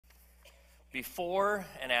Before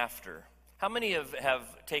and after. How many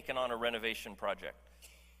have taken on a renovation project?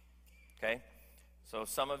 Okay. So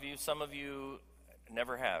some of you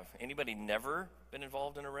never have. Anybody never been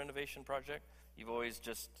involved in a renovation project? You've always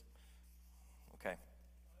just, okay.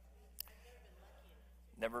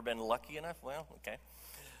 Never been lucky enough? Well, okay.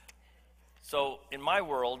 So in my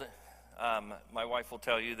world, my wife will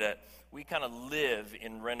tell you that we kind of live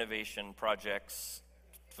in renovation projects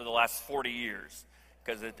for the last 40 years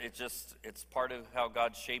because it's part of how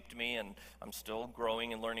God shaped me, and I'm still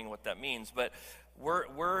growing and learning what that means. But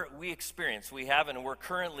we have, and we're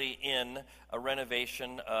currently in a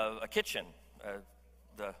renovation of a kitchen,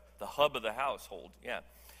 the hub of the household, yeah.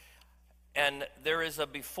 And there is a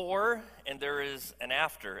before and there is an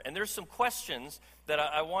after. And there's some questions that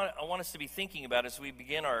I want us to be thinking about as we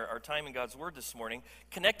begin our time in God's Word this morning,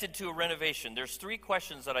 connected to a renovation. There's 3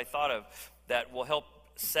 questions that I thought of that will help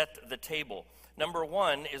set the table. Number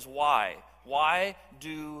 1 is why. Why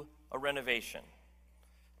do a renovation?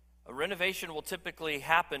 A renovation will typically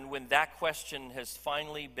happen when that question has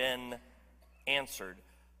finally been answered.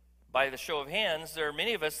 By the show of hands, there are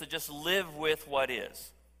many of us that just live with what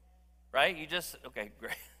is. Right? Okay,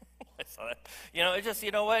 great. I saw that. It just,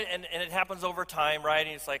 you know what? And it happens over time, right?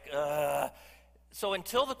 And it's like, So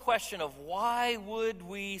until the question of why would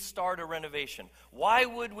we start a renovation? Why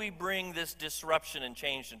would we bring this disruption and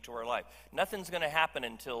change into our life? Nothing's going to happen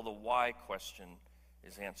until the why question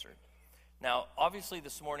is answered. Now, obviously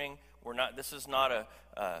this morning, this is not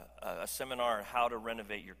a seminar on how to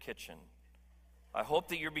renovate your kitchen. I hope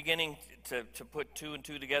that you're beginning to put 2 and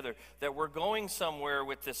 2 together, that we're going somewhere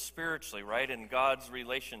with this spiritually, right, in God's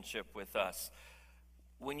relationship with us.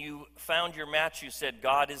 When you found your match, you said,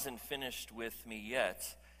 God isn't finished with me yet.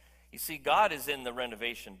 You see, God is in the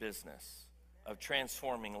renovation business of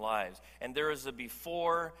transforming lives. And there is a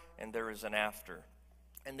before and there is an after.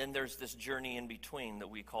 And then there's this journey in between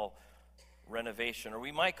that we call renovation, or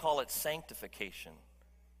we might call it sanctification.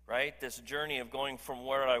 Right? This journey of going from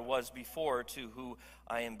where I was before to who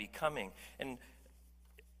I am becoming. And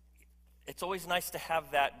it's always nice to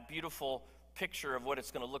have that beautiful picture of what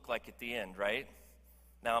it's going to look like at the end, right?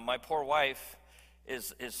 Now, my poor wife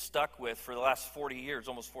is stuck with, for the last 40 years,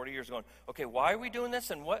 almost 40 years, going, okay, why are we doing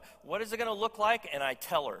this, and what is it going to look like? And I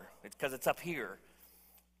tell her, because it's up here.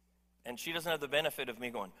 And she doesn't have the benefit of me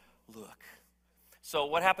going, look. So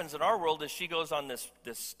what happens in our world is she goes on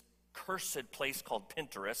this cursed place called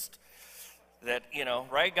Pinterest that,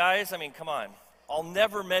 right, guys? I mean, come on. I'll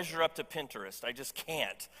never measure up to Pinterest. I just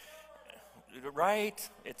can't. Right?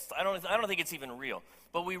 I don't think it's even real.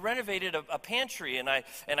 But we renovated a pantry, and I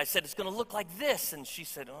said, it's going to look like this. And she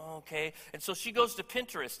said, oh, okay. And so she goes to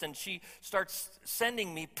Pinterest, and she starts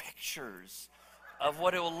sending me pictures of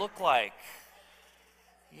what it will look like.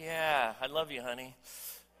 Yeah, I love you, honey.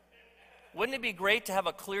 Wouldn't it be great to have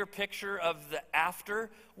a clear picture of the after?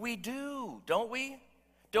 We do, don't we?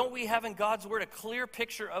 Don't we have in God's Word a clear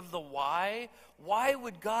picture of the why? Why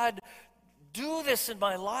would God do this in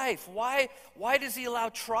my life? Why does He allow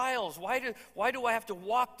trials? Why do I have to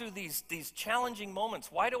walk through these challenging moments?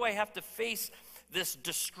 Why do I have to face this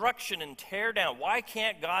destruction and tear down? Why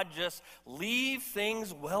can't God just leave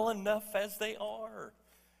things well enough as they are?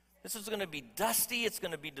 This is going to be dusty. It's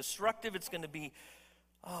going to be destructive. It's going to be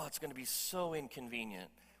so inconvenient.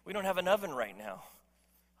 We don't have an oven right now.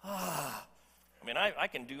 I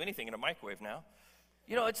can do anything in a microwave now.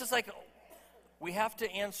 It's just like we have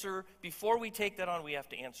to answer, before we take that on, we have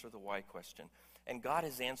to answer the why question. And God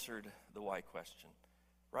has answered the why question,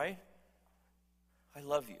 right? I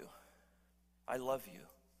love you. I love you.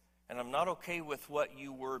 And I'm not okay with what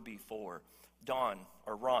you were before. Ron,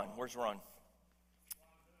 where's Ron?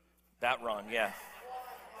 That Ron, yeah.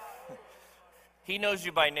 He knows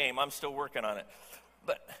you by name. I'm still working on it.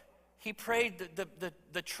 But he prayed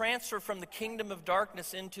the transfer from the kingdom of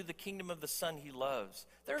darkness into the kingdom of the Son He loves.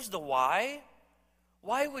 There's the why.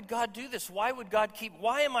 Why would God do this? Why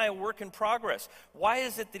am I a work in progress? Why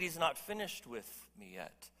is it that He's not finished with me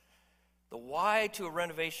yet? The why to a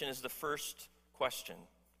renovation is the first question,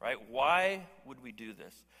 right? Why would we do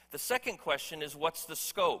this? The second question is, what's the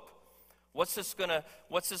scope? What's this gonna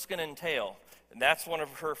entail? And that's one of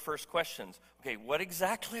her first questions. Okay, what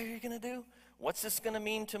exactly are you going to do? What's this going to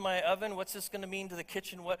mean to my oven? What's this going to mean to the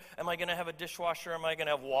kitchen? What am I going to have a dishwasher? Am I going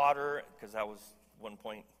to have water? Because that was one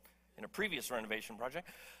point in a previous renovation project.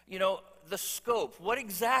 The scope. What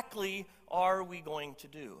exactly are we going to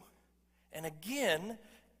do? And again,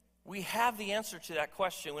 we have the answer to that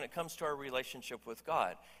question when it comes to our relationship with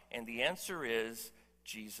God. And the answer is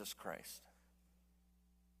Jesus Christ.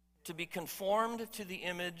 To be conformed to the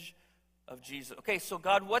image of Jesus. Okay, so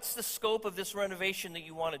God, what's the scope of this renovation that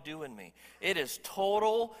you want to do in me? It is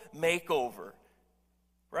total makeover,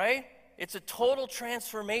 right? It's a total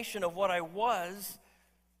transformation of what I was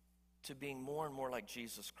to being more and more like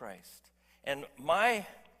Jesus Christ. And my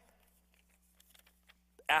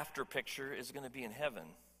after picture is going to be in heaven,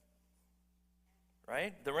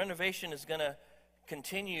 right? The renovation is going to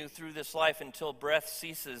continue through this life until breath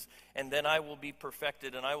ceases, and then I will be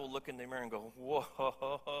perfected, and I will look in the mirror and go,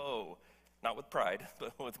 whoa, not with pride,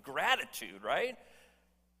 but with gratitude, right?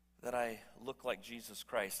 That I look like Jesus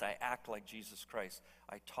Christ, I act like Jesus Christ,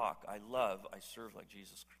 I talk, I love, I serve like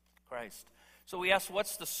Jesus Christ. So we ask,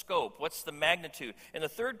 what's the scope? What's the magnitude? And the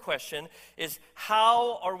third question is,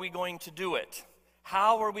 how are we going to do it?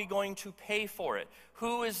 How are we going to pay for it?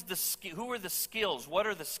 Who are the skills? What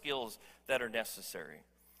are the skills that are necessary?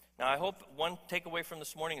 Now, I hope one takeaway from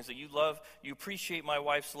this morning is that you appreciate my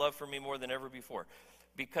wife's love for me more than ever before,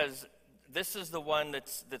 because this is the one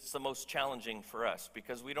that's the most challenging for us,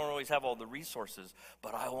 because we don't always have all the resources.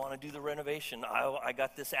 But I want to do the renovation. I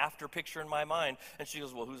got this after picture in my mind, and she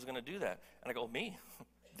goes, "Well, who's going to do that?" And I go, "Me,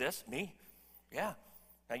 me, yeah."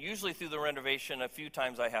 Now, usually through the renovation, a few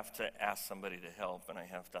times I have to ask somebody to help, and I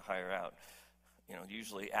have to hire out.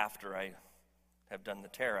 Usually after I have done the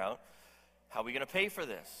tear out. How are we going to pay for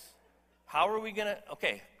this? How are we going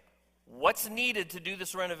to, what's needed to do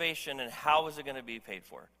this renovation, and how is it going to be paid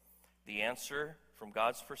for? The answer from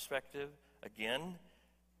God's perspective, again,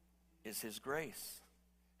 is His grace.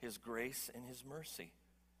 His grace and His mercy.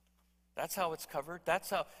 That's how it's covered.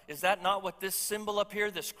 Is that not what this symbol up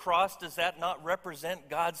here, this cross, does that not represent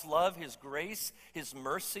God's love, His grace, His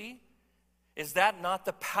mercy? Is that not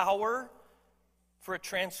the power for a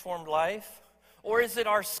transformed life? Or is it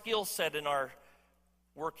our skill set and our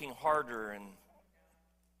working harder? And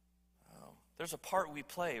there's a part we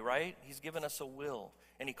play, right? He's given us a will,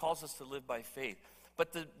 and He calls us to live by faith.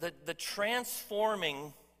 But the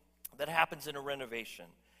transforming that happens in a renovation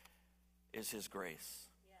is His grace.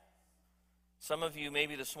 Some of you,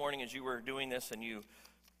 maybe this morning as you were doing this and you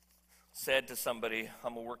said to somebody,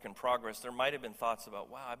 "I'm a work in progress," there might have been thoughts about,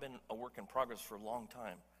 wow, I've been a work in progress for a long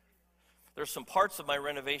time. There's some parts of my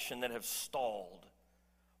renovation that have stalled.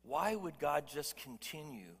 Why would God just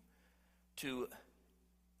continue to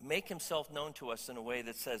make Himself known to us in a way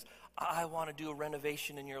that says, I want to do a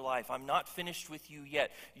renovation in your life. I'm not finished with you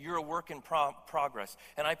yet. You're a work in progress.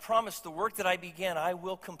 And I promise the work that I began, I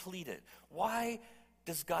will complete it. Why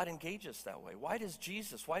does God engage us that way? Why does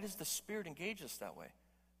the Spirit engage us that way?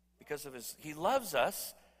 Because of He loves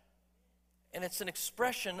us, and it's an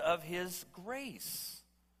expression of His grace.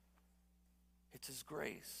 It's His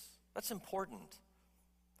grace. That's important.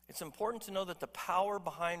 It's important to know that the power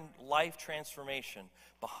behind life transformation,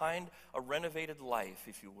 behind a renovated life,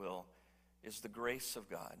 if you will, is the grace of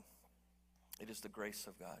God. It is the grace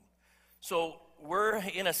of God. So we're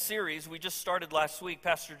in a series we just started last week.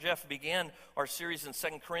 Pastor Jeff began our series in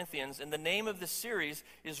 2 Corinthians, and the name of this series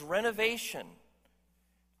is Renovation,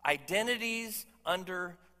 Identities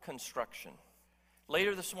Under Construction.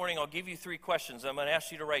 Later this morning, I'll give you 3 questions I'm going to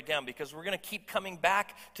ask you to write down, because we're going to keep coming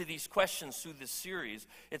back to these questions through this series.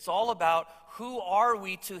 It's all about, who are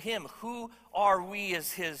we to Him? Who are we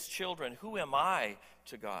as His children? Who am I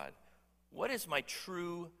to God? What is my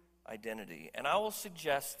true identity? And I will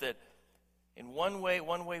suggest that in one way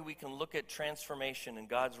we can look at transformation and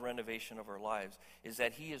God's renovation of our lives is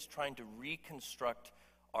that He is trying to reconstruct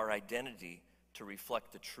our identity to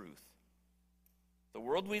reflect the truth. The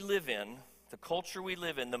world we live in, the culture we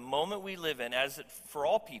live in, the moment we live in, for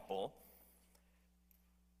all people,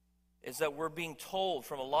 is that we're being told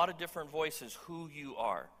from a lot of different voices who you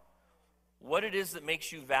are, what it is that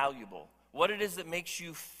makes you valuable, what it is that makes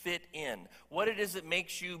you fit in, what it is that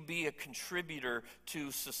makes you be a contributor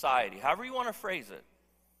to society, however you want to phrase it.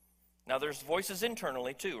 Now, there's voices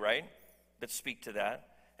internally too, right, that speak to that,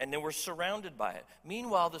 and then we're surrounded by it.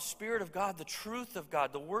 Meanwhile, the Spirit of God, the truth of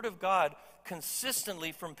God, the Word of God,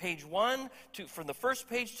 consistently from from the first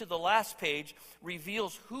page to the last page,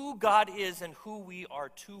 reveals who God is and who we are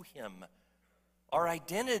to Him, our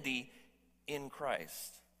identity in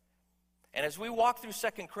Christ. And as we walk through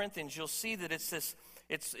 2 Corinthians, you'll see that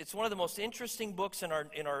it's one of the most interesting books in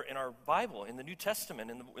our Bible, in the New Testament,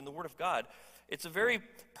 in the Word of God. It's a very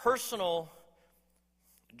personal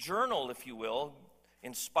journal, if you will,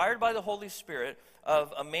 inspired by the Holy Spirit,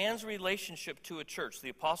 of a man's relationship to a church, the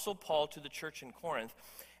Apostle Paul to the church in Corinth.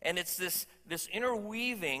 And it's this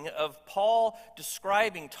interweaving of Paul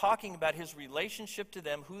talking about his relationship to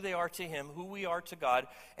them, who they are to him, who we are to God.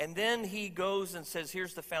 And then he goes and says,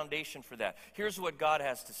 here's the foundation for that. Here's what God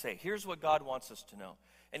has to say. Here's what God wants us to know.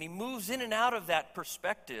 And he moves in and out of that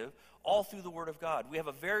perspective all through the Word of God. We have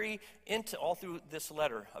all through this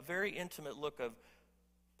letter, a very intimate look of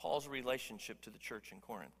Paul's relationship to the church in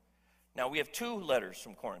Corinth. Now, we have 2 letters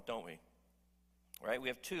from Corinth, don't we? Right? We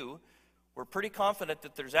have 2. We're pretty confident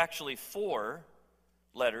that there's actually 4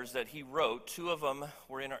 letters that he wrote. 2 of them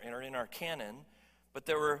are in our canon. But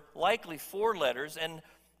there were likely 4 letters and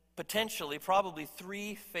potentially probably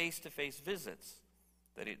 3 face-to-face visits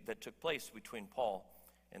that took place between Paul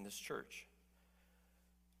and this church.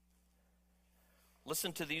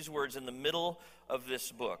 Listen to these words in the middle of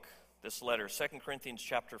this book, this letter, 2 Corinthians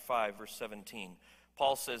chapter 5, verse 17.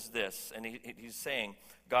 Paul says this, and he's saying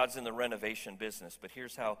God's in the renovation business, but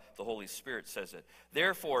here's how the Holy Spirit says it.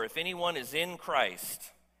 Therefore, if anyone is in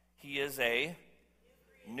Christ, he is a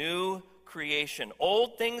new creation.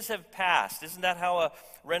 Old things have passed. Isn't that how a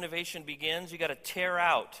renovation begins? You got to tear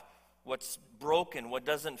out what's broken, what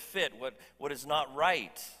doesn't fit, what is not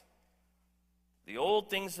right. The old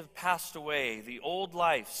things have passed away, the old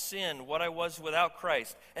life, sin, what I was without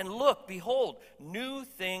Christ. And look, behold, new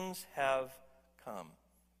things have come.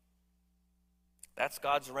 That's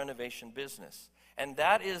God's renovation business. And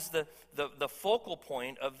that is the focal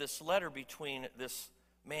point of this letter between this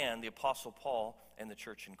man, the Apostle Paul, and the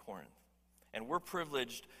church in Corinth. And we're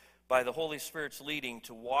privileged by the Holy Spirit's leading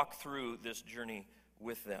to walk through this journey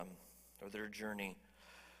with them, or their journey.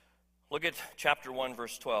 Look at chapter 1,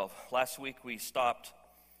 verse 12. Last week we stopped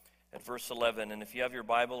at verse 11, and if you have your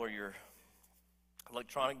Bible or your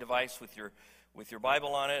electronic device with your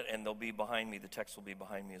Bible on it, and they'll be behind me, the text will be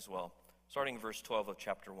behind me as well. Starting in verse 12 of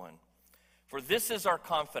chapter 1. For this is our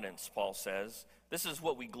confidence, Paul says. This is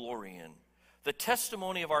what we glory in. The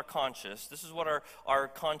testimony of our conscience, this is what our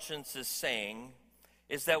conscience is saying,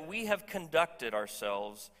 is that we have conducted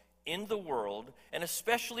ourselves in the world, and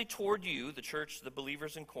especially toward you, the church, the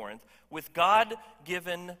believers in Corinth, with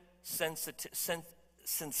God-given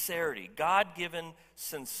sincerity. God-given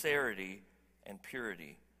sincerity and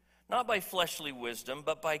purity. Not by fleshly wisdom,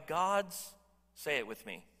 but by God's, say it with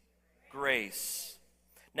me, grace.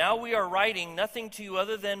 Now we are writing nothing to you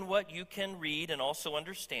other than what you can read and also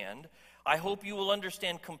understand. I hope you will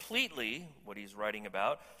understand completely what he's writing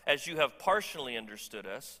about, as you have partially understood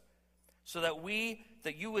us, so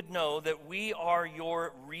that you would know that we are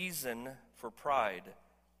your reason for pride.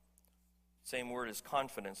 Same word as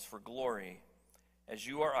confidence, for glory, as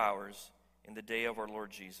you are ours in the day of our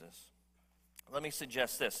Lord Jesus. Let me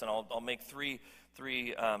suggest this, and I'll make three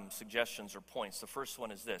suggestions or points. The first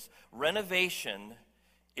one is this. Renovation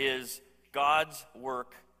is God's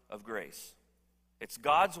work of grace. It's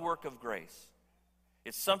God's work of grace.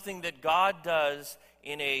 It's something that God does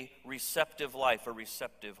in a receptive life, a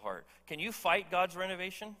receptive heart. Can you fight God's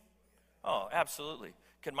renovation? Oh, absolutely.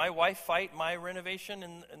 Can my wife fight my renovation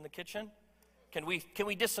in the kitchen? Can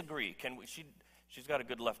we disagree? She's got a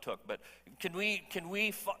good left hook, but can we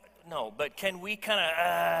no, but can we kind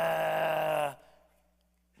of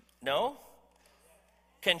no?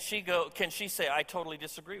 Can she say, I totally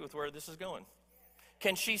disagree with where this is going?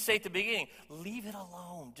 Can she say at the beginning, leave it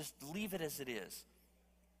alone, just leave it as it is?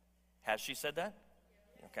 Has she said that?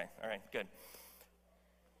 Okay, all right, good.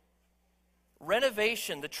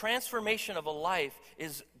 Renovation, the transformation of a life,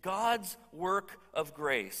 is God's work of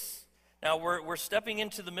grace. Now, we're stepping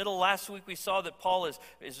into the middle. Last week we saw that Paul is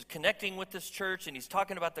connecting with this church, and he's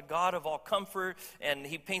talking about the God of all comfort, and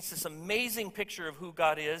he paints this amazing picture of who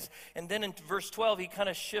God is. And then in verse 12, he kind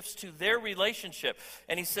of shifts to their relationship,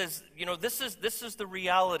 and he says, this is the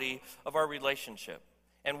reality of our relationship,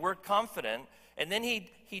 and we're confident. And then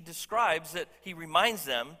he describes that, he reminds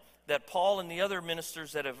them that Paul and the other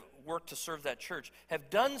ministers that have worked to serve that church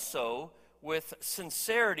have done so with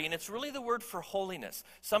sincerity, and it's really the word for holiness,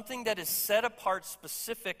 something that is set apart,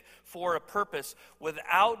 specific for a purpose,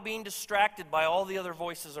 without being distracted by all the other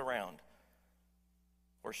voices around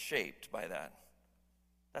or shaped by that.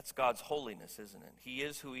 That's God's holiness, isn't it? He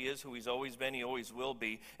is, who he's always been, he always will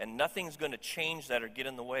be, and nothing's going to change that or get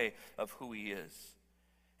in the way of who he is.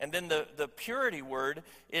 And then the purity word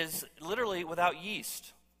is literally without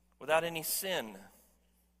yeast, without any sin,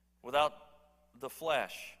 without the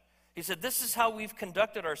flesh. He said, this is how we've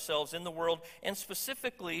conducted ourselves in the world, and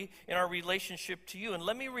specifically in our relationship to you. And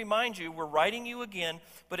let me remind you, we're writing you again,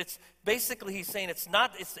 but it's basically, he's saying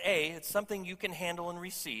it's something you can handle and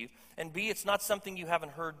receive, and B, it's not something you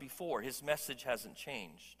haven't heard before. His message hasn't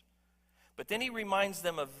changed. But then he reminds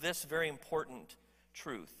them of this very important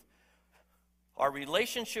truth. Our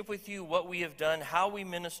relationship with you, what we have done, how we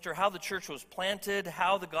minister, how the church was planted,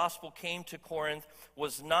 how the gospel came to Corinth,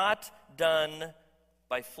 was not done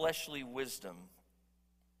by fleshly wisdom,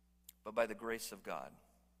 but by the grace of God.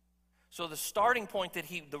 So the starting point that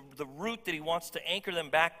the root that he wants to anchor them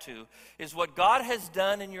back to is what God has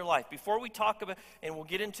done in your life. Before we talk about, and we'll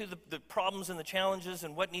get into the problems and the challenges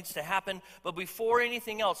and what needs to happen, but before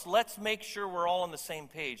anything else, let's make sure we're all on the same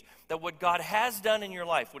page. That what God has done in your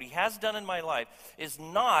life, what he has done in my life, is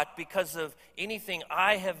not because of anything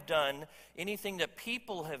I have done, anything that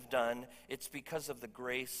people have done. It's because of the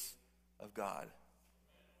grace of God.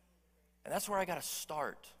 And that's where I got to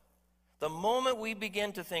start. The moment we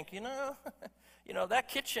begin to think, that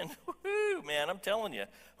kitchen, woohoo, man, I'm telling you,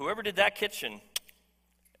 whoever did that kitchen,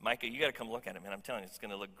 Micah, you got to come look at it, man. I'm telling you, it's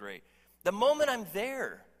going to look great. The moment I'm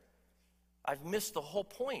there, I've missed the whole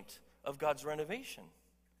point of God's renovation.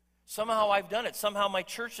 Somehow I've done it. Somehow my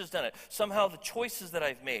church has done it. Somehow the choices that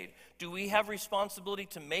I've made. Do we have responsibility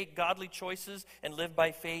to make godly choices and live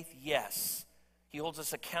by faith? Yes. He holds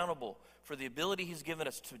us accountable for the ability he's given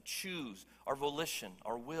us to choose our volition,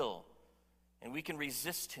 our will. And we can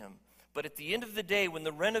resist him. But at the end of the day, when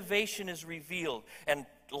the renovation is revealed and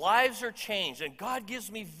lives are changed and God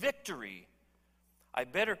gives me victory, I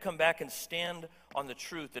better come back and stand on the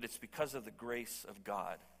truth that it's because of the grace of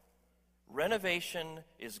God. Renovation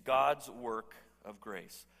is God's work of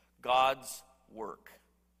grace. God's work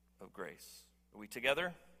of grace. Are we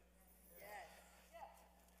together?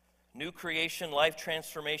 New creation, life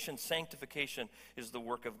transformation, sanctification is the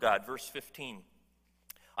work of God. Verse 15.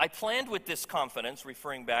 I planned with this confidence,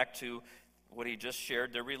 referring back to what he just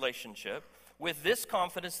shared, their relationship. With this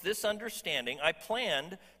confidence, this understanding, I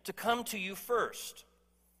planned to come to you first.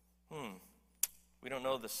 We don't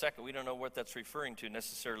know we don't know what that's referring to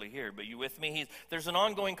necessarily here, but you with me? There's an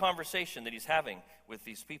ongoing conversation that he's having with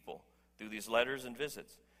these people through these letters and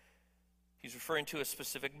visits. He's referring to a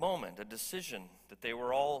specific moment, a decision that they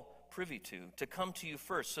were all privy to come to you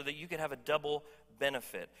first so that you could have a double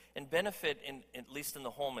benefit. And benefit, at least in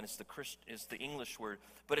the Holman, is the English word,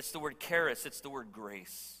 but it's the word charis, it's the word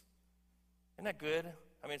grace. Isn't that good?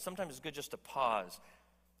 I mean, sometimes it's good just to pause.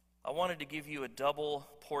 I wanted to give you a double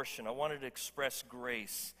portion. I wanted to express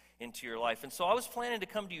grace into your life. And so I was planning to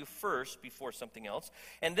come to you first before something else.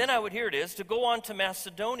 And then here it is, to go on to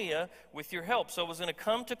Macedonia with your help. So I was going to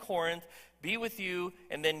come to Corinth, be with you,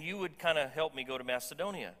 and then you would kind of help me go to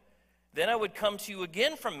Macedonia. Then I would come to you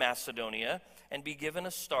again from Macedonia and be given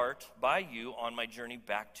a start by you on my journey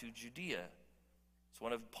back to Judea. It's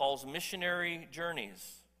one of Paul's missionary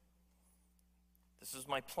journeys. This is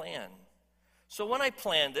my plan. So when I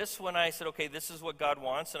planned this, when I said, okay, this is what God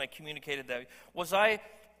wants, and I communicated that, was I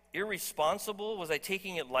irresponsible? Was I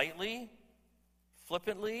taking it lightly,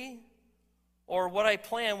 flippantly? Or what I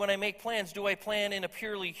plan, when I make plans, do I plan in a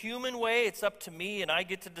purely human way? It's up to me and I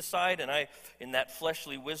get to decide, and I, in that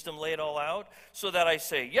fleshly wisdom, lay it all out, so that I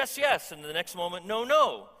say, yes, yes, and the next moment, no,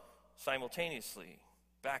 no, simultaneously,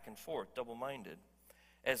 back and forth, double-minded.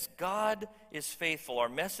 As God is faithful, our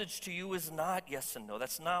message to you is not yes and no.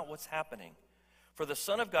 That's not what's happening. For the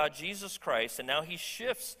Son of God, Jesus Christ, and now he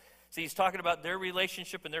shifts. See, he's talking about their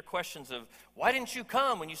relationship and their questions of, why didn't you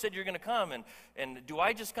come when you said you're going to come? And do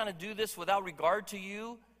I just kind of do this without regard to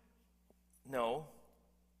you? No.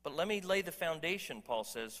 But let me lay the foundation, Paul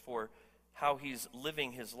says, for how he's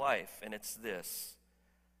living his life. And it's this.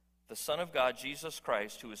 The Son of God, Jesus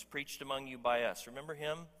Christ, who is preached among you by us. Remember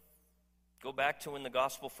him? Go back to when the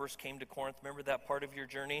gospel first came to Corinth. Remember that part of your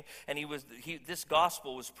journey? And this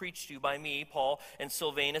gospel was preached to you by me, Paul, and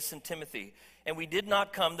Silvanus and Timothy. And we did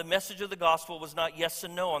not come. The message of the gospel was not yes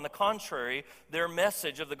and no. On the contrary, their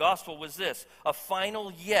message of the gospel was this. A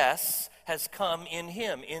final yes has come in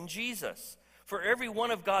him, in Jesus. For every one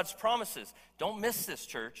of God's promises. Don't miss this,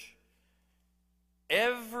 church.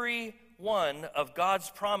 Every one of God's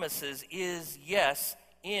promises is yes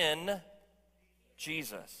in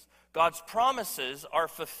Jesus. God's promises are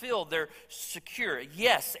fulfilled. They're secure.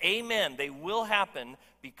 Yes, amen. They will happen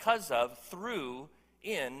because of, through,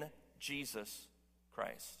 in Jesus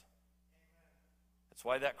Christ. That's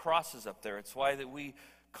why that cross is up there. It's why that we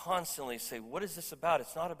constantly say, what is this about?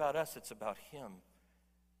 It's not about us. It's about him.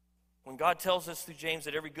 When God tells us through James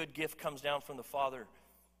that every good gift comes down from the Father,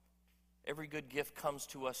 every good gift comes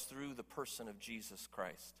to us through the person of Jesus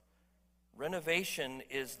Christ. Renovation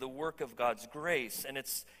is the work of God's grace, and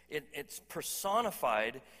it's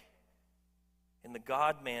personified in the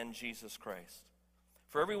God-man Jesus Christ.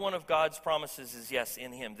 For every one of God's promises is yes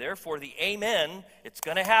in him. Therefore, the amen, it's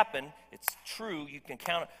going to happen. It's true. You can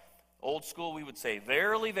count it. Old school, we would say,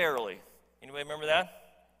 verily, verily. Anybody remember that?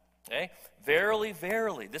 Okay? Verily,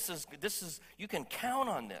 verily. This is you can count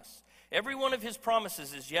on this. Every one of his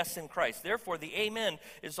promises is yes in Christ. Therefore, the amen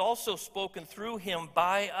is also spoken through him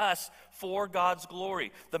by us for God's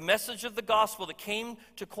glory. The message of the gospel that came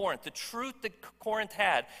to Corinth, the truth that Corinth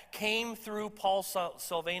had, came through Paul,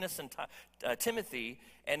 Silvanus, and Timothy,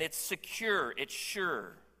 and it's secure, it's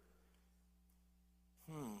sure.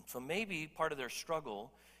 So maybe part of their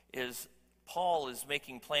struggle is Paul is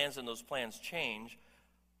making plans and those plans change.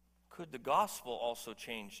 Could the gospel also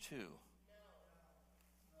change too?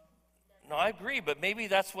 No, I agree, but maybe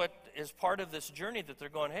that's what is part of this journey, that they're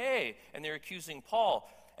going, hey, and they're accusing Paul.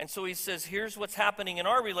 And so he says, here's what's happening in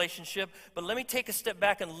our relationship, but let me take a step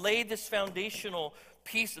back and lay this foundational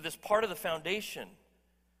piece of this part of the foundation.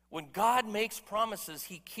 When God makes promises,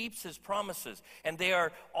 he keeps his promises, and they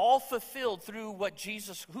are all fulfilled through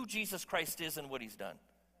who Jesus Christ is and what he's done.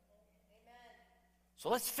 Amen. So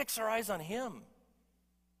let's fix our eyes on him.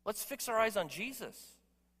 Let's fix our eyes on Jesus.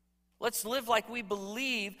 Let's live like we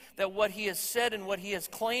believe that what he has said and what he has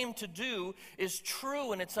claimed to do is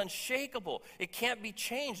true and it's unshakable. It can't be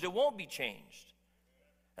changed. It won't be changed.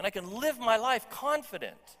 And I can live my life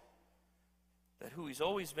confident that who he's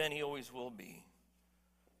always been, he always will be.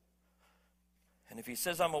 And if he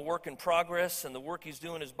says I'm a work in progress and the work he's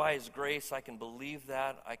doing is by his grace, I can believe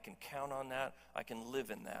that. I can count on that. I can live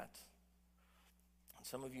in that. And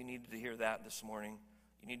some of you needed to hear that this morning.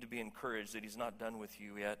 You need to be encouraged that he's not done with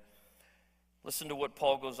you yet. Listen to what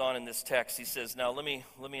Paul goes on in this text. He says, now let me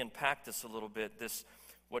unpack this a little bit. This,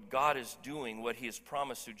 what God is doing, what he has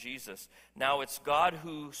promised through Jesus. Now it's God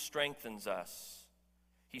who strengthens us.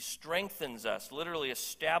 He strengthens us, literally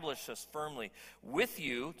establishes us firmly with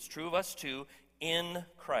you. It's true of us too, in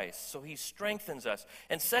Christ. So he strengthens us.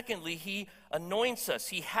 And secondly, he anoints us.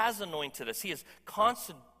 He has anointed us. He has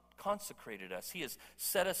consecrated us. He has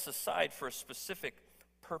set us aside for a specific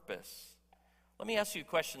purpose. Let me ask you a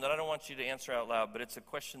question that I don't want you to answer out loud, but it's a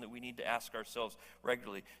question that we need to ask ourselves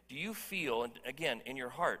regularly. Do you feel, and again, in your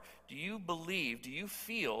heart, do you believe, do you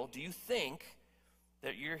feel, do you think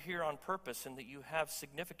that you're here on purpose and that you have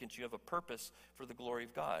significance, you have a purpose for the glory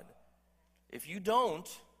of God? If you don't,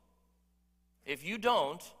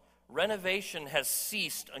 renovation has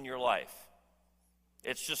ceased on your life.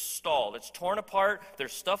 It's just stalled. It's torn apart.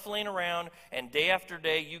 There's stuff laying around, and day after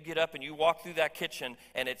day you get up and you walk through that kitchen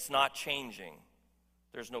and it's not changing.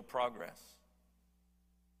 There's no progress.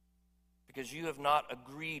 Because you have not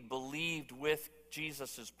believed with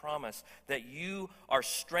Jesus' promise that you are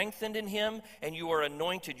strengthened in him and you are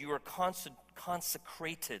anointed, you are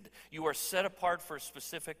consecrated, you are set apart for a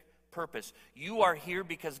specific purpose. You are here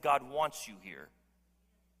because God wants you here.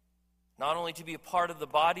 Not only to be a part of the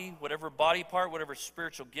body, whatever body part, whatever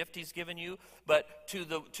spiritual gift he's given you, but to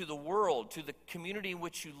the world, to the community in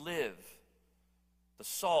which you live. The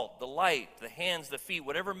salt, the light, the hands, the feet,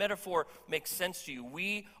 whatever metaphor makes sense to you,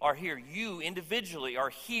 we are here. You individually are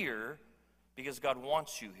here because God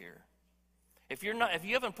wants you here. If you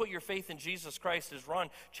haven't put your faith in Jesus Christ, as Ron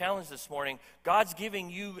challenged this morning, God's giving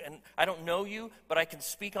you, and I don't know you, but I can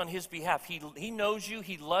speak on his behalf. He knows you,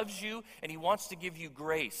 he loves you, and he wants to give you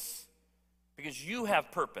grace. Because you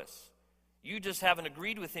have purpose. You just haven't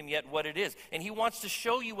agreed with him yet what it is. And he wants to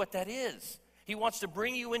show you what that is. He wants to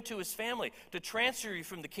bring you into his family, to transfer you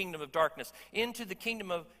from the kingdom of darkness into the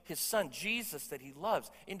kingdom of his son, Jesus, that he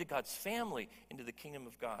loves, into God's family, into the kingdom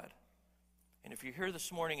of God. And if you're here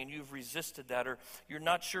this morning and you've resisted that, or you're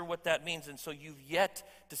not sure what that means, and so you've yet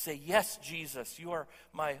to say, yes, Jesus, you are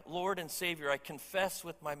my Lord and Savior. I confess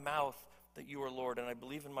with my mouth that you are Lord, and I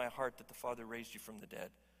believe in my heart that the Father raised you from the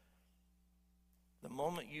dead. The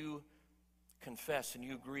moment you confess and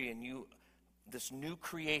you agree and this new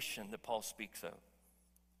creation that Paul speaks of,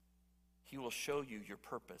 he will show you your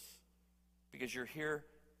purpose because you're here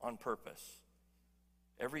on purpose.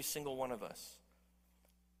 Every single one of us.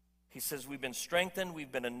 He says we've been strengthened,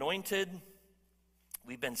 we've been anointed,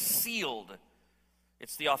 we've been sealed.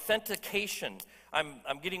 It's the authentication.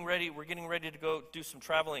 We're getting ready to go do some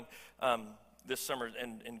traveling this summer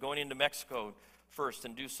and going into Mexico first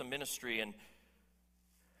and do some ministry, and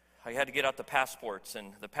I had to get out the passports,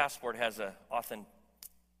 and the passport has a authentication.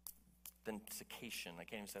 I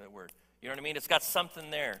can't even say that word. You know what I mean? It's got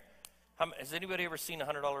something there. Has anybody ever seen a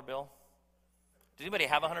 $100 bill? Does anybody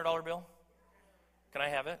have a $100 bill? Can I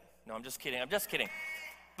have it? No, I'm just kidding.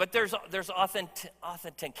 But there's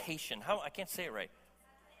authentication. I can't say it right.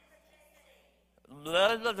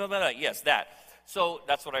 Blah, blah, blah, blah. Yes, that. So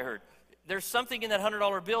that's what I heard. There's something in that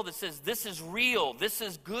 $100 bill that says, this is real. This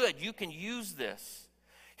is good. You can use this.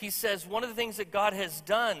 He says one of the things that God has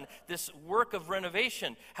done, this work of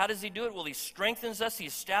renovation, how does he do it? Well, he strengthens us, he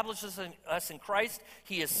establishes us in Christ,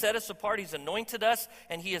 he has set us apart, he's anointed us,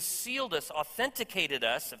 and he has sealed us, authenticated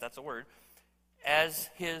us, if that's a word, as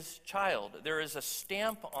his child. There is a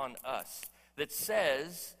stamp on us that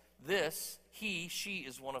says this, he, she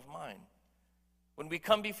is one of mine. When we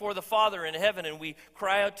come before the Father in heaven and we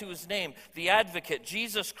cry out to his name, the advocate,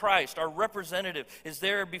 Jesus Christ, our representative, is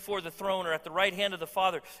there before the throne or at the right hand of the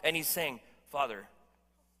Father, and he's saying, Father,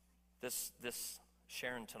 this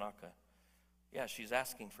Sharon Tanaka, yeah, she's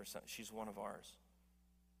asking for something. She's one of ours.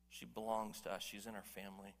 She belongs to us. She's in our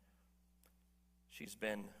family. She's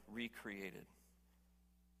been recreated.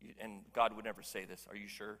 And God would never say this. Are you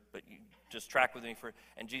sure? But you just track with me for.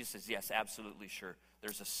 And Jesus says, yes, absolutely sure.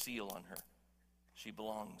 There's a seal on her. She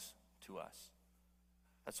belongs to us.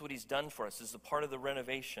 That's what he's done for us. This is a part of the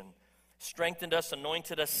renovation. Strengthened us,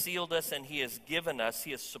 anointed us, sealed us, and he has given us,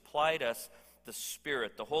 he has supplied us the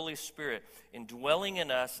Spirit, the Holy Spirit, indwelling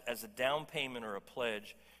in us as a down payment or a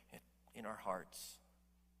pledge in our hearts.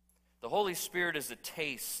 The Holy Spirit is a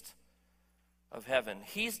taste of heaven.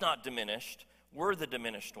 He's not diminished. We're the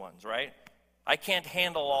diminished ones, right? I can't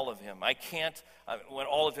handle all of him. I can't, when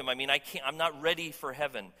all of him, I mean, I'm not ready for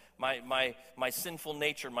heaven. My sinful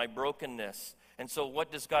nature, my brokenness. And so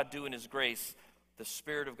what does God do in his grace? The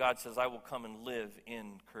Spirit of God says, I will come and live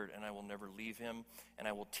in Curt, and I will never leave him, and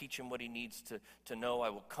I will teach him what he needs to know.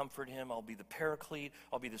 I will comfort him. I'll be the paraclete.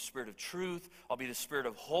 I'll be the Spirit of truth. I'll be the Spirit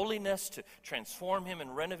of holiness to transform him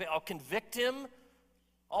and renovate. I'll convict him.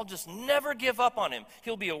 I'll just never give up on him.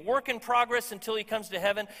 He'll be a work in progress until he comes to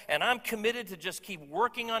heaven, and I'm committed to just keep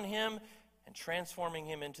working on him and transforming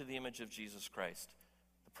him into the image of Jesus Christ.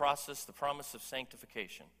 The process, the promise of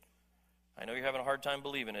sanctification. I know you're having a hard time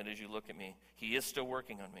believing it as you look at me. He is still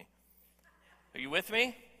working on me. Are you with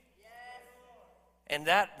me? And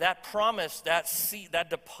that promise, that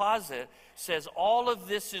deposit says all of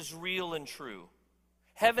this is real and true.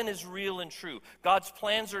 Heaven is real and true. God's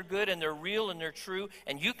plans are good and they're real and they're true,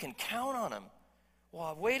 and you can count on them.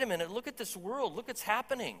 Well, wait a minute. Look at this world. Look what's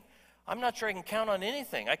happening. I'm not sure I can count on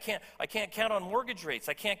anything. I can't count on mortgage rates.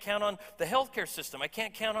 I can't count on the healthcare system. I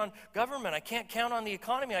can't count on government. I can't count on the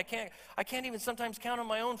economy. I can't even sometimes count on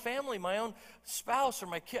my own family, my own spouse, or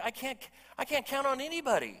my kid. I can't count on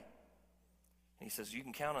anybody. And he says, you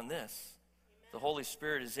can count on this. The Holy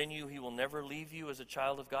Spirit is in you. He will never leave you as a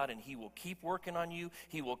child of God, and he will keep working on you.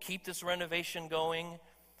 He will keep this renovation going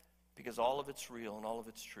because all of it's real and all of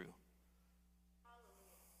it's true.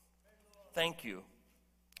 Thank you.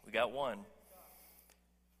 We got one.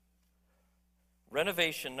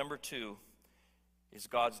 Renovation, number 2, is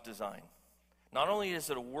God's design. Not only is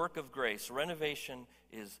it a work of grace, renovation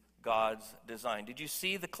is God's design. Did you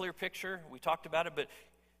see the clear picture? We talked about it, but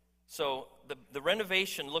so the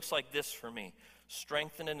renovation looks like this for me.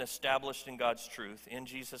 Strengthened and established in God's truth, in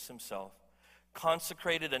Jesus himself.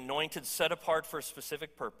 Consecrated, anointed, set apart for a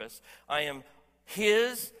specific purpose. I am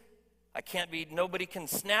his. Nobody can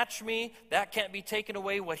snatch me. That can't be taken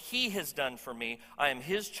away, what he has done for me. I am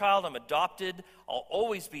his child. I'm adopted. I'll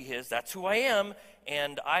always be his. That's who I am.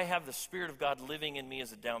 And I have the Spirit of God living in me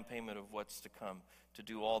as a down payment of what's to come to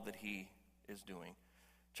do all that he is doing.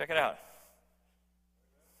 Check it out.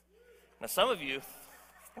 Now, some of you,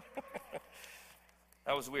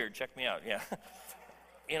 that was weird. Check me out. Yeah.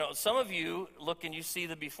 Some of you look and you see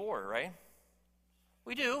the before, right?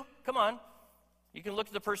 We do. Come on. You can look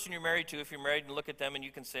at the person you're married to, if you're married, and look at them, and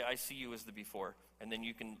you can say, I see you as the before. And then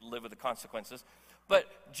you can live with the consequences.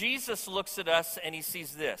 But Jesus looks at us, and he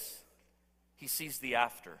sees this. He sees the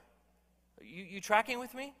after. You tracking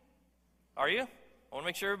with me? Are you? I want to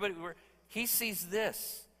make sure everybody, he sees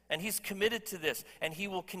this. And he's committed to this, and he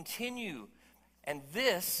will continue. And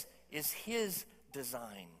this is his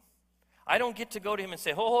design. I don't get to go to him and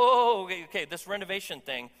say, okay, this renovation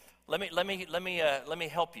thing, let me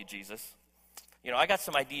help you, Jesus. I got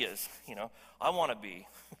some ideas. I want to be.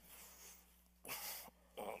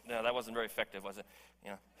 No, that wasn't very effective, was it?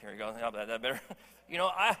 Here we go. How about that better?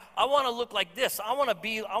 I want to look like this. I want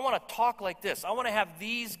to talk like this. I want to have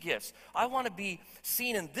these gifts. I want to be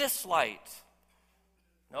seen in this light.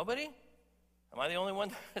 Nobody? Am I the only one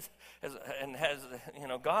that has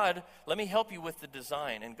God, let me help you with the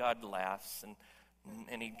design. And God laughs,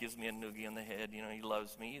 and he gives me a noogie on the head. He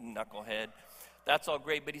loves me, knucklehead. That's all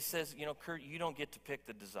great. But he says, Curt, you don't get to pick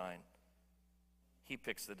the design. He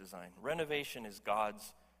picks the design. Renovation is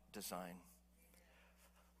God's design.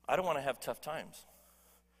 I don't want to have tough times.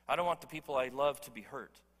 I don't want the people I love to be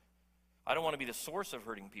hurt. I don't want to be the source of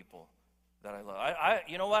hurting people that I love.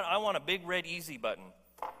 You know what? I want a big red easy button.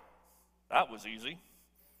 That was easy.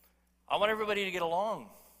 I want everybody to get along.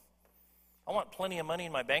 I want plenty of money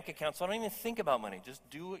in my bank account, so I don't even think about money. Just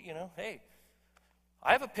do it, hey.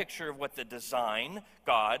 I have a picture of what the design,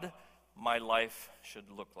 God, my life should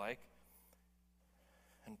look like.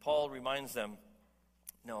 And Paul reminds them,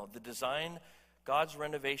 no, the design, God's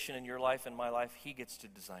renovation in your life and my life, he gets to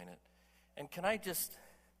design it. And can I just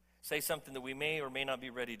say something that we may or may not be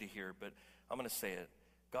ready to hear, but I'm going to say it.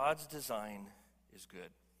 God's design is good.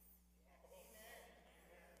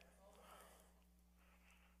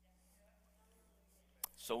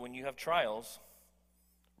 So when you have trials,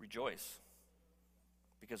 rejoice,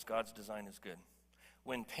 because God's design is good.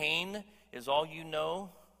 When pain is all you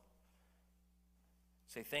know,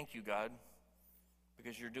 say thank you, God,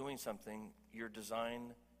 because you're doing something. Your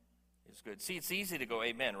design is good. See, it's easy to go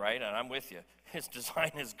amen, right? And I'm with you. His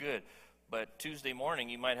design is good. But Tuesday morning,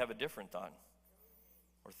 you might have a different thought.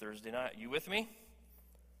 Or Thursday night. You with me?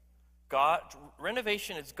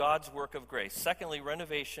 Renovation is God's work of grace. Secondly,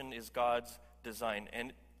 renovation is God's design.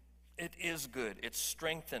 And it is good. It's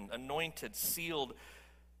strengthened, anointed, sealed,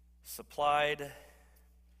 supplied,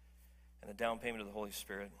 and a down payment of the Holy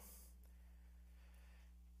Spirit.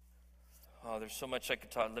 Oh, there's so much I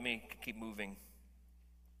could talk. Let me keep moving.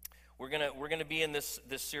 We're gonna be in this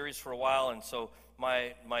series for a while, and so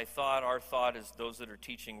our thought is those that are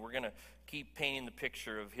teaching, we're gonna keep painting the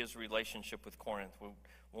picture of his relationship with Corinth. We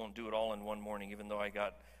won't do it all in one morning, even though I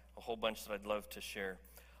got a whole bunch that I'd love to share.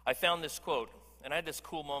 I found this quote, and I had this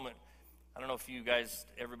cool moment. I don't know if you guys,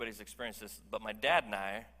 everybody's experienced this, but my dad and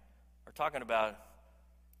I are talking about,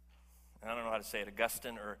 I don't know how to say it,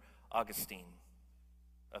 Augustine or Augustine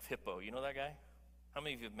of Hippo. You know that guy? How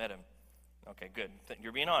many of you have met him? Okay, good.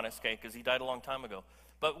 You're being honest, okay, because he died a long time ago.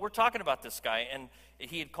 But we're talking about this guy, and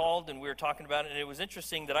he had called, and we were talking about it, and it was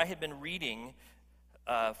interesting that I had been reading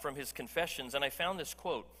from his confessions, and I found this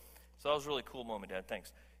quote. So that was a really cool moment, Dad.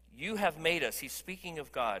 Thanks. You have made us, he's speaking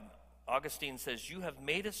of God. Augustine says, you have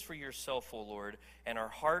made us for yourself, O Lord, and our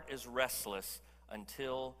heart is restless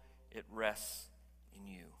until it rests in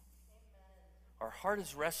you. Our heart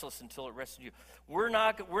is restless until it rests in you. We're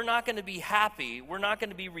not going to be happy. We're not going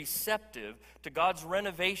to be receptive to God's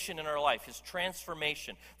renovation in our life, his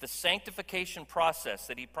transformation, the sanctification process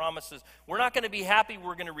that he promises. We're not going to be happy.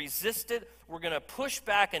 We're going to resist it. We're going to push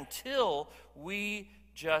back until we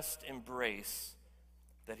just embrace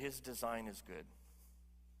that his design is good.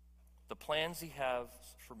 The plans he has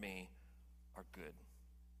for me are good.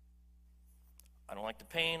 I don't like the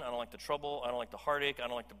pain. I don't like the trouble. I don't like the heartache. I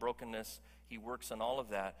don't like the brokenness. He works on all of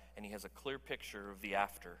that, and he has a clear picture of the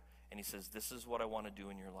after. And he says, this is what I want to do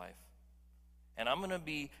in your life. And I'm going to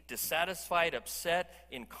be dissatisfied, upset,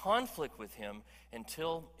 in conflict with him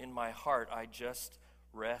until in my heart I just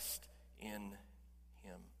rest in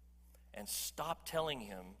him and stop telling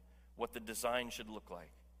him what the design should look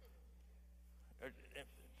like.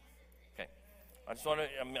 Okay. I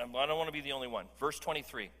don't want to be the only one. Verse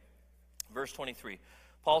 23.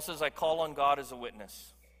 Paul says, I call on God as a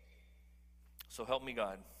witness. So help me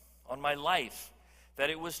God, on my life, that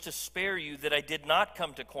it was to spare you that I did not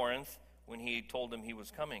come to Corinth when he told him he was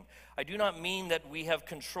coming. I do not mean that we have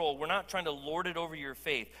control. We're not trying to lord it over your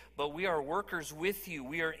faith, but we are workers with you.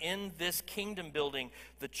 We are in this kingdom building,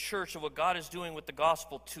 the church, of what God is doing with the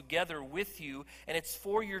gospel together with you, and it's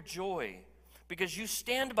for your joy, because you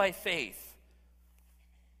stand by faith.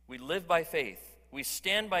 We live by faith. We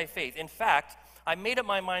stand by faith. In fact, I made up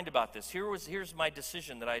my mind about this. Here's my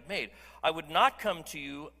decision that I had made. I would not come to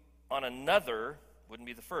you on another, wouldn't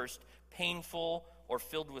be the first, painful or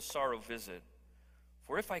filled with sorrow visit.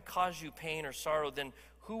 For if I cause you pain or sorrow, then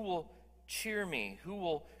who will cheer me? Who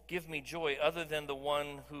will give me joy other than the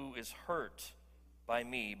one who is hurt by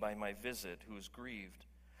me, by my visit, who is grieved?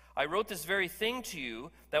 I wrote this very thing to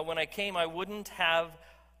you, that when I came I wouldn't have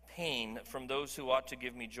pain from those who ought to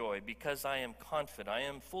give me joy, because I am confident, I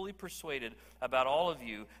am fully persuaded about all of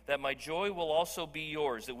you, that my joy will also be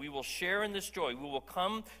yours, that we will share in this joy. We will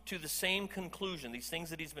come to the same conclusion, these things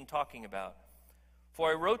that he's been talking about.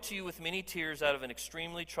 For I wrote to you with many tears out of an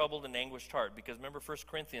extremely troubled and anguished heart. Because remember 1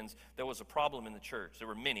 Corinthians, there was a problem in the church. There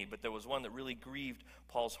were many, but there was one that really grieved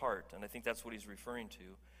Paul's heart. And I think that's what he's referring to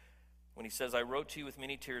when he says, I wrote to you with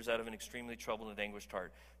many tears out of an extremely troubled and anguished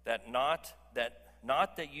heart.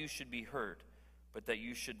 Not that you should be hurt, but that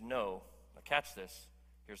you should know. Now catch this.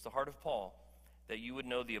 Here's the heart of Paul. That you would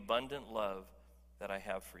know the abundant love that I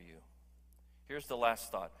have for you. Here's the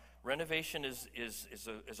last thought. Renovation is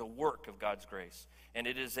a work of God's grace. And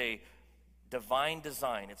it is a divine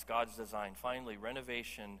design. It's God's design. Finally,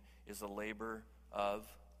 renovation is a labor of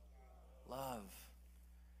love.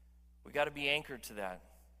 We got to be anchored to that.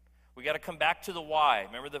 We got to come back to the why.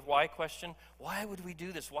 Remember the why question? Why would we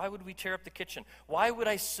do this? Why would we tear up the kitchen? Why would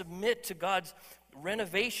I submit to God's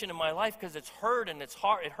renovation in my life? Because it's hurt and it's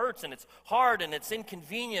hard. It hurts and it's hard and it's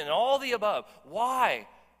inconvenient and all the above. Why?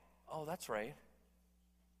 Oh, that's right.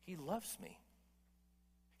 He loves me.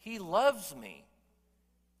 He loves me.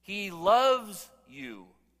 He loves you.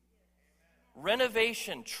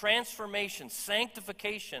 Renovation, transformation,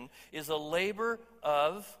 sanctification is a labor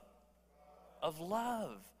of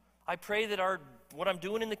love. I pray that what I'm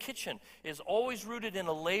doing in the kitchen is always rooted in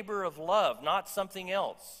a labor of love, not something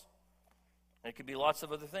else. And it could be lots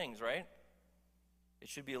of other things, right? It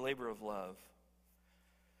should be a labor of love.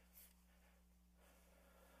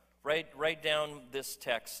 Write down this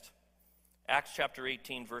text, Acts chapter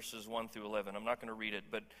 18, verses 1 through 11. I'm not going to read it,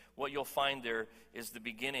 but what you'll find there is the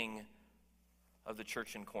beginning of the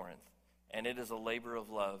church in Corinth. And it is a labor of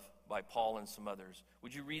love by Paul and some others.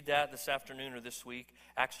 Would you read that this afternoon or this week?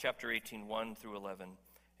 Acts chapter 18, 1 through 11.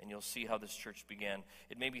 And you'll see how this church began.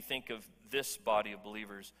 It made me think of this body of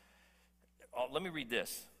believers. Let me read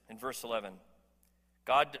this in verse 11.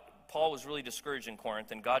 Paul was really discouraged in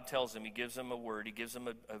Corinth, and God tells him, he gives him a word, he gives him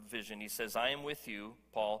a vision. He says, I am with you,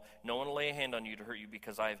 Paul. No one will lay a hand on you to hurt you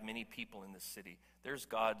because I have many people in this city. There's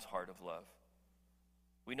God's heart of love.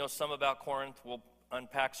 We know some about Corinth. We'll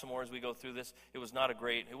unpack some more as we go through this. It was not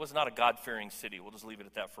a God-fearing city. We'll just leave it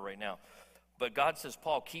at that for right now. But God says,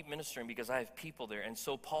 Paul, keep ministering because I have people there. And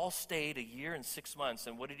so Paul stayed a year and 6 months,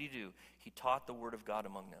 and what did he do? He taught the word of God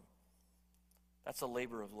among them. That's a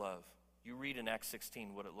labor of love. You read in Acts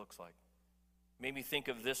 16 what it looks like. Made me think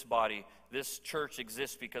of this body. This church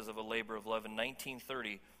exists because of a labor of love. In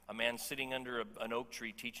 1930, a man sitting under an oak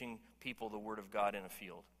tree teaching people the word of God in a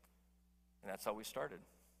field. And that's how we started.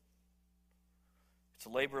 It's a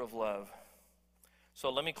labor of love.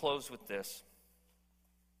 So let me close with this.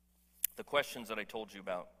 The questions that I told you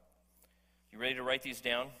about. You ready to write these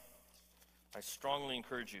down? I strongly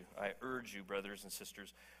encourage you. I urge you, brothers and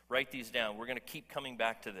sisters, write these down. We're going to keep coming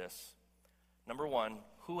back to this. Number one,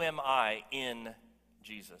 who am I in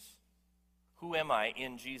Jesus? Who am I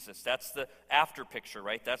in Jesus? That's the after picture,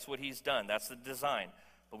 right? That's what he's done. That's the design.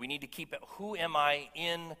 But we need to keep it. Who am I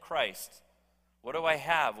in Christ? What do I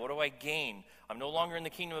have? What do I gain? I'm no longer in the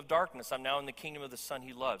kingdom of darkness. I'm now in the kingdom of the Son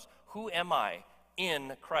he loves. Who am I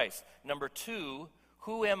in Christ? Number two,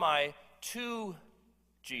 who am I to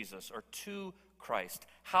Jesus or to Christ?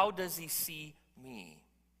 How does he see me?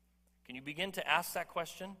 Can you begin to ask that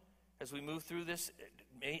question as we move through this?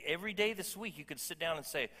 Every day this week you could sit down and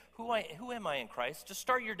say, who am I in Christ? Just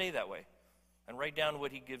start your day that way and write down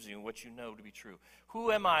what he gives you and what you know to be true.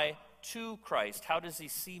 Who am I to Christ? How does he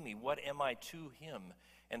see me? What am I to him?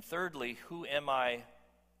 And thirdly, who am I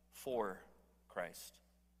for Christ?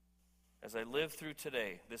 As I live through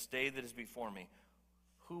today, this day that is before me,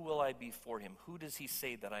 who will I be for him? Who does he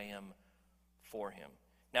say that I am for him?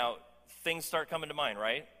 Now, things start coming to mind,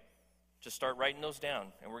 right? Just start writing those down.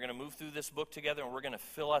 And we're going to move through this book together, and we're going to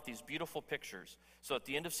fill out these beautiful pictures. So at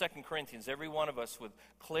the end of 2 Corinthians, every one of us with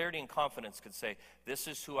clarity and confidence could say, this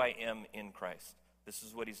is who I am in Christ. This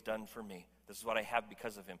is what he's done for me. This is what I have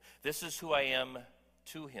because of him. This is who I am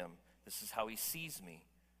to him. This is how he sees me.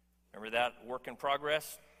 Remember that work in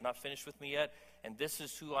progress? Not finished with me yet? And this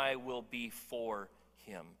is who I will be for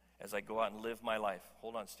him as I go out and live my life.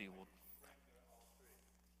 Hold on, Steve.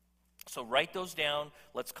 So write those down.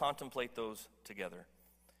 Let's contemplate those together.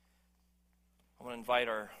 I want to invite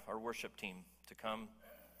our worship team to come.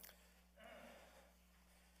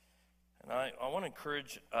 And I want to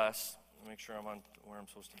encourage us, make sure I'm on where I'm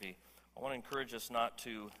supposed to be. I want to encourage us not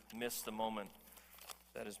to miss the moment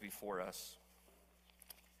that is before us.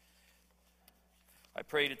 I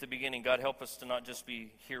prayed at the beginning, God, help us to not just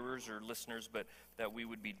be hearers or listeners, but that we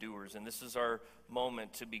would be doers. And this is our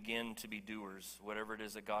moment to begin to be doers, whatever it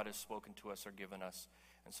is that God has spoken to us or given us.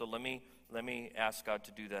 And so let me ask God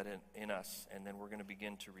to do that in us, and then we're going to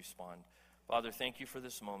begin to respond. Father, thank you for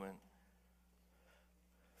this moment.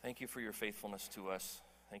 Thank you for your faithfulness to us.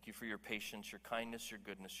 Thank you for your patience, your kindness, your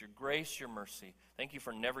goodness, your grace, your mercy. Thank you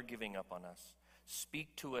for never giving up on us.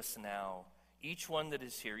 Speak to us now. Each one that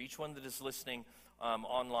is here, each one that is listening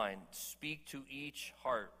online, speak to each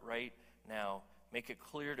heart right now. Make it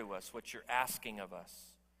clear to us what you're asking of us,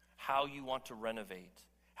 how you want to renovate,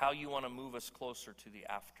 how you want to move us closer to the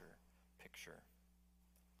after picture.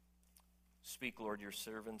 Speak, Lord, your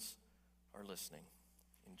servants are listening.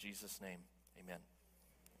 In Jesus' name, amen.